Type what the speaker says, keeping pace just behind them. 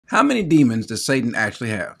How many demons does Satan actually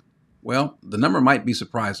have? Well, the number might be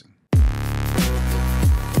surprising.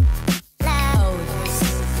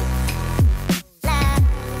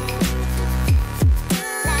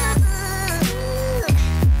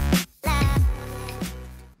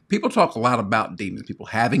 People talk a lot about demons, people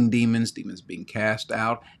having demons, demons being cast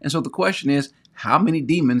out. And so the question is, how many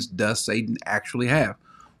demons does Satan actually have?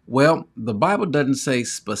 Well, the Bible doesn't say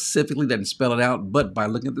specifically, doesn't spell it out, but by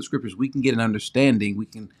looking at the scriptures, we can get an understanding, we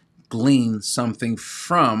can glean something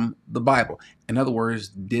from the Bible. In other words,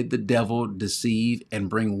 did the devil deceive and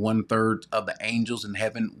bring 1/3 of the angels in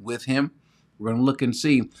heaven with him? We're going to look and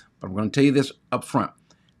see, but I'm going to tell you this up front.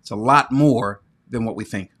 It's a lot more than what we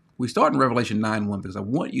think. We start in Revelation 9:1 because I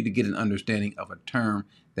want you to get an understanding of a term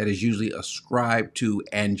that is usually ascribed to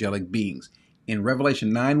angelic beings. In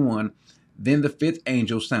Revelation 9:1, then the fifth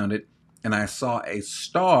angel sounded, and I saw a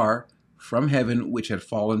star from heaven which had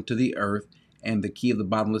fallen to the earth, and the key of the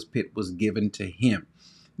bottomless pit was given to him.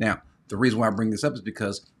 Now, the reason why I bring this up is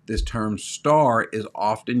because this term star is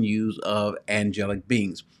often used of angelic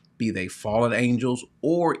beings, be they fallen angels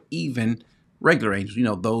or even regular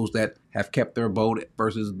angels, those that have kept their abode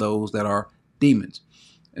versus those that are demons.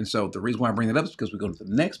 And so the reason why I bring that up is because we go to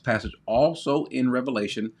the next passage also in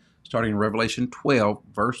Revelation, starting in Revelation 12,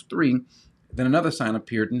 verse 3. Then another sign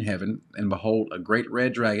appeared in heaven, and behold, a great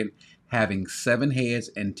red dragon having 7 heads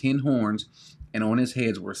and 10 horns, and on his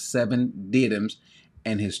heads were 7 diadems,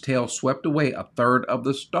 and his tail swept away 1/3 of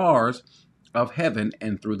the stars of heaven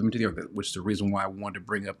and threw them to the earth, which is the reason why I wanted to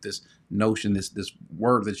bring up this notion, this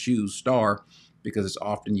word that's used, star, because it's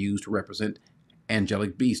often used to represent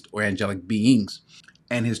angelic beasts or angelic beings.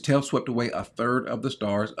 And his tail swept away 1/3 of the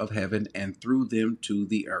stars of heaven and threw them to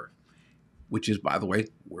the earth, which is, by the way,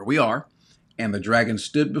 where we are. And the dragon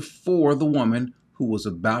stood before the woman who was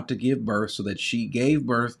about to give birth, so that she gave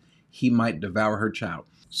birth, he might devour her child.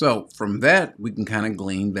 So from that, we can kind of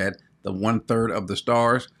glean that the 1/3 of the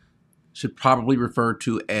stars should probably refer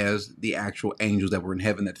to as the actual angels that were in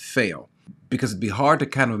heaven that fell. Because it'd be hard to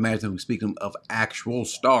kind of imagine when we speak of actual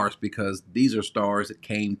stars, because these are stars that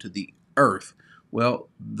came to the earth. Well,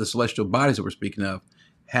 the celestial bodies that we're speaking of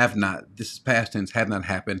have not, this is past tense, have not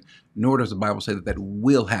happened, nor does the Bible say that that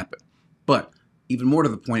will happen. But even more to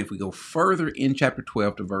the point, if we go further in chapter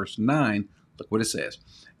 12 to verse 9, look what it says.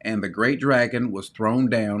 And the great dragon was thrown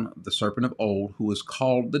down, the serpent of old, who is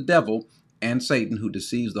called the devil and Satan, who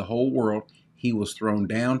deceives the whole world. He was thrown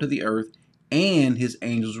down to the earth, and his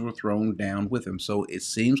angels were thrown down with him. So it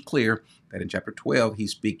seems clear that in chapter 12,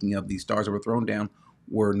 he's speaking of these stars that were thrown down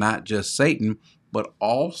were not just Satan, but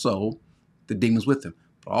also the demons with him.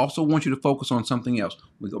 But I also want you to focus on something else.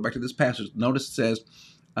 We go back to this passage. Notice it says,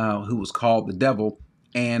 who was called the devil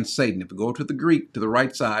and Satan. If we go to the Greek, to the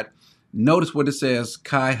right side, notice what it says,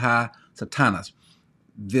 kai ha satanas.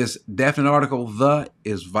 This definite article, the,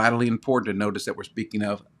 is vitally important to notice that we're speaking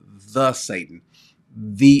of the Satan,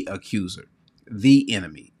 the accuser, the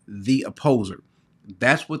enemy, the opposer.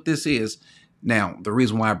 That's what this is. Now, the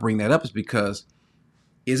reason why I bring that up is because,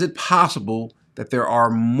 is it possible that there are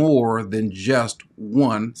more than just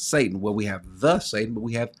one Satan? Well, we have the Satan, but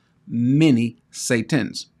we have many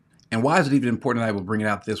Satans. And why is it even important that I will bring it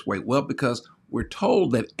out this way? Well, because we're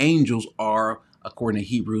told that angels are, according to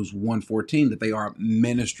Hebrews 1:14, that they are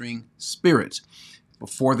ministering spirits.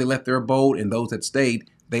 Before they left their abode, and those that stayed,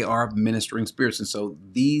 they are ministering spirits. And so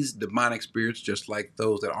these demonic spirits, just like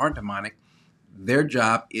those that aren't demonic, their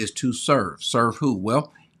job is to serve. Serve who?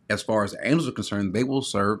 Well, as far as the angels are concerned, they will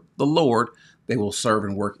serve the Lord. They will serve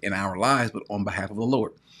and work in our lives, but on behalf of the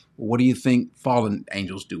Lord. Well, what do you think fallen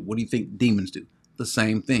angels do? What do you think demons do? The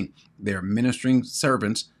same thing. They're ministering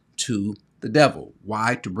servants to the devil.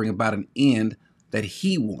 Why? To bring about an end that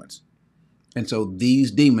he wants. And so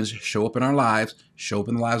these demons show up in our lives, show up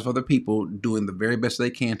in the lives of other people, doing the very best they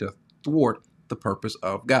can to thwart the purpose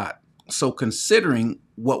of God. So considering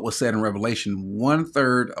what was said in Revelation,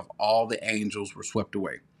 1/3 of all the angels were swept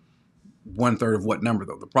away. 1/3 of what number,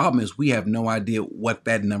 though? The problem is we have no idea what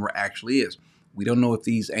that number actually is. We don't know if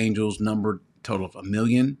these angels numbered a total of 1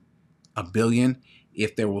 million, 1 billion,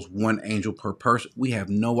 if there was one angel per person. We have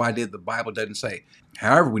no idea. The Bible doesn't say.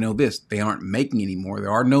 However, we know this, they aren't making any more. There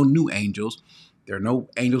are no new angels. There are no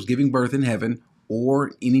angels giving birth in heaven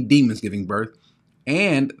or any demons giving birth.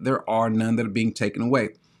 And there are none that are being taken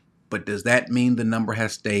away. But does that mean the number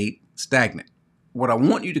has stayed stagnant? What I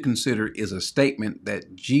want you to consider is a statement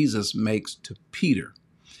that Jesus makes to Peter.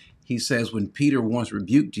 He says when Peter once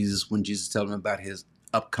rebuked Jesus, when Jesus told him about his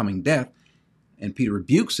upcoming death, and Peter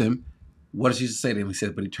rebukes him, what does Jesus say to him? He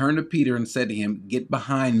said, but he turned to Peter and said to him, get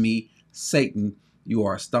behind me, Satan, you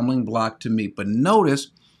are a stumbling block to me. But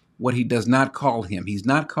notice what he does not call him. He's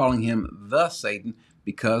not calling him the Satan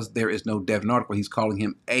because there is no definite article. He's calling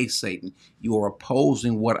him a Satan. You are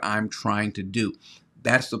opposing what I'm trying to do.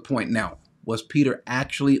 That's the point. Now, was Peter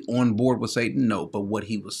actually on board with Satan? No, but what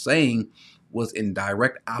he was saying was in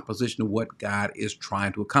direct opposition to what God is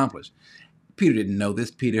trying to accomplish. Peter didn't know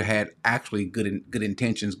this. Peter had actually good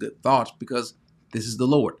intentions, good thoughts, because this is the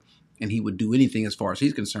Lord, and he would do anything as far as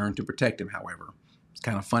he's concerned to protect him. However, it's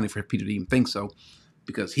kind of funny for Peter to even think so,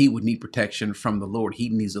 because he would need protection from the Lord. He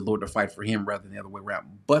needs the Lord to fight for him rather than the other way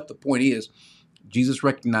around. But the point is, Jesus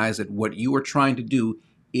recognized that what you are trying to do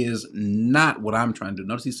is not what I'm trying to do.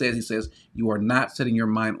 Notice he says, you are not setting your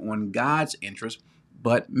mind on God's interest,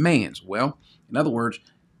 but man's. Well, in other words,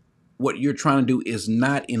 what you're trying to do is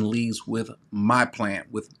not in leagues with my plan,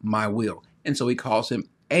 with my will. And so he calls him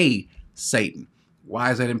a Satan.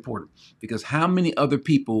 Why is that important? Because how many other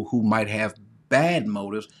people who might have bad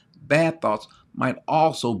motives, bad thoughts, might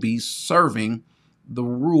also be serving the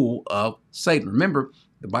rule of Satan? Remember,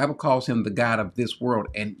 the Bible calls him the God of this world,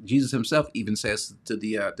 and Jesus himself even says to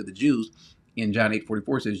the Jews in John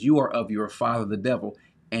 8:44, says, "You are of your father the devil,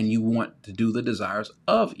 and you want to do the desires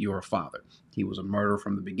of your father." He was a murderer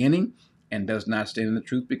from the beginning and does not stand in the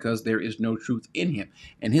truth because there is no truth in him.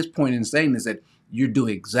 And his point in saying is that you're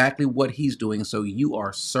doing exactly what he's doing, so you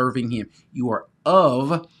are serving him. You are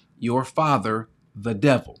of your father, the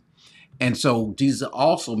devil. And so Jesus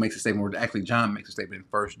also makes a statement, or actually John makes a statement in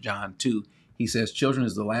 1 John 2. He says, "Children,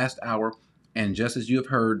 is the last hour, and just as you have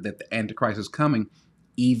heard that the Antichrist is coming,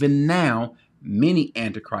 even now many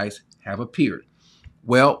Antichrists have appeared."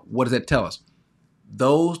 Well, what does that tell us?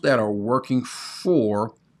 Those that are working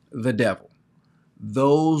for the devil,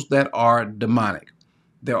 those that are demonic.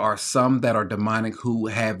 There are some that are demonic who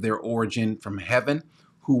have their origin from heaven,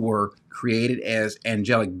 who were created as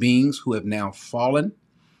angelic beings who have now fallen.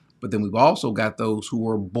 But then we've also got those who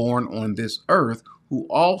were born on this earth who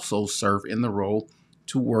also serve in the role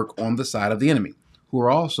to work on the side of the enemy, who are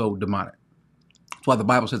also demonic. That's why the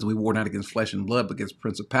Bible says that we war not against flesh and blood, but against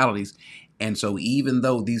principalities. And so even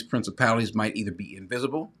though these principalities might either be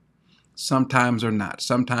invisible, sometimes they're not.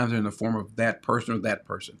 Sometimes they're in the form of that person or that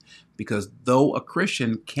person. Because though a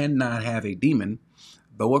Christian cannot have a demon,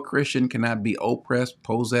 though a Christian cannot be oppressed,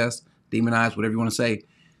 possessed, demonized, whatever you want to say,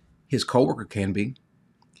 his coworker can be,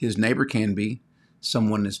 his neighbor can be,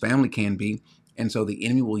 someone in his family can be. And so the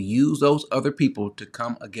enemy will use those other people to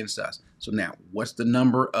come against us. So now, what's the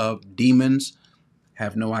number of demons?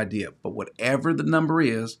 Have no idea. But whatever the number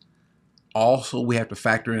is, also we have to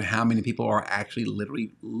factor in how many people are actually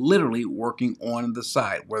literally working on the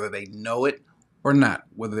side, whether they know it or not,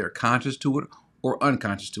 whether they're conscious to it or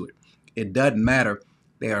unconscious to it. It doesn't matter.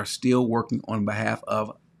 They are still working on behalf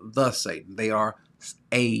of the Satan. They are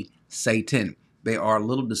a Satan. They are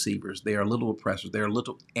little deceivers. They are little oppressors. They are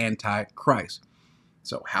little antichrist.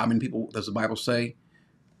 So how many people does the Bible say,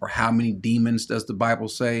 or how many demons does the Bible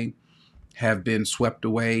say have been swept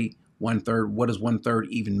away? 1/3. What does 1/3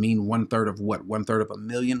 even mean? 1/3 of what? 1/3 of a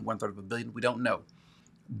million? 1/3 of a billion? We don't know.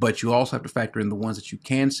 But you also have to factor in the ones that you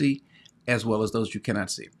can see as well as those you cannot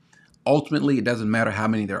see. Ultimately, it doesn't matter how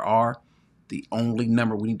many there are. The only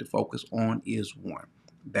number we need to focus on is one.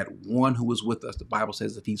 That one who is with us. The Bible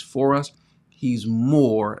says if he's for us, he's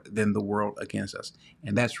more than the world against us.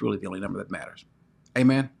 And that's really the only number that matters.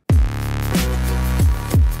 Amen.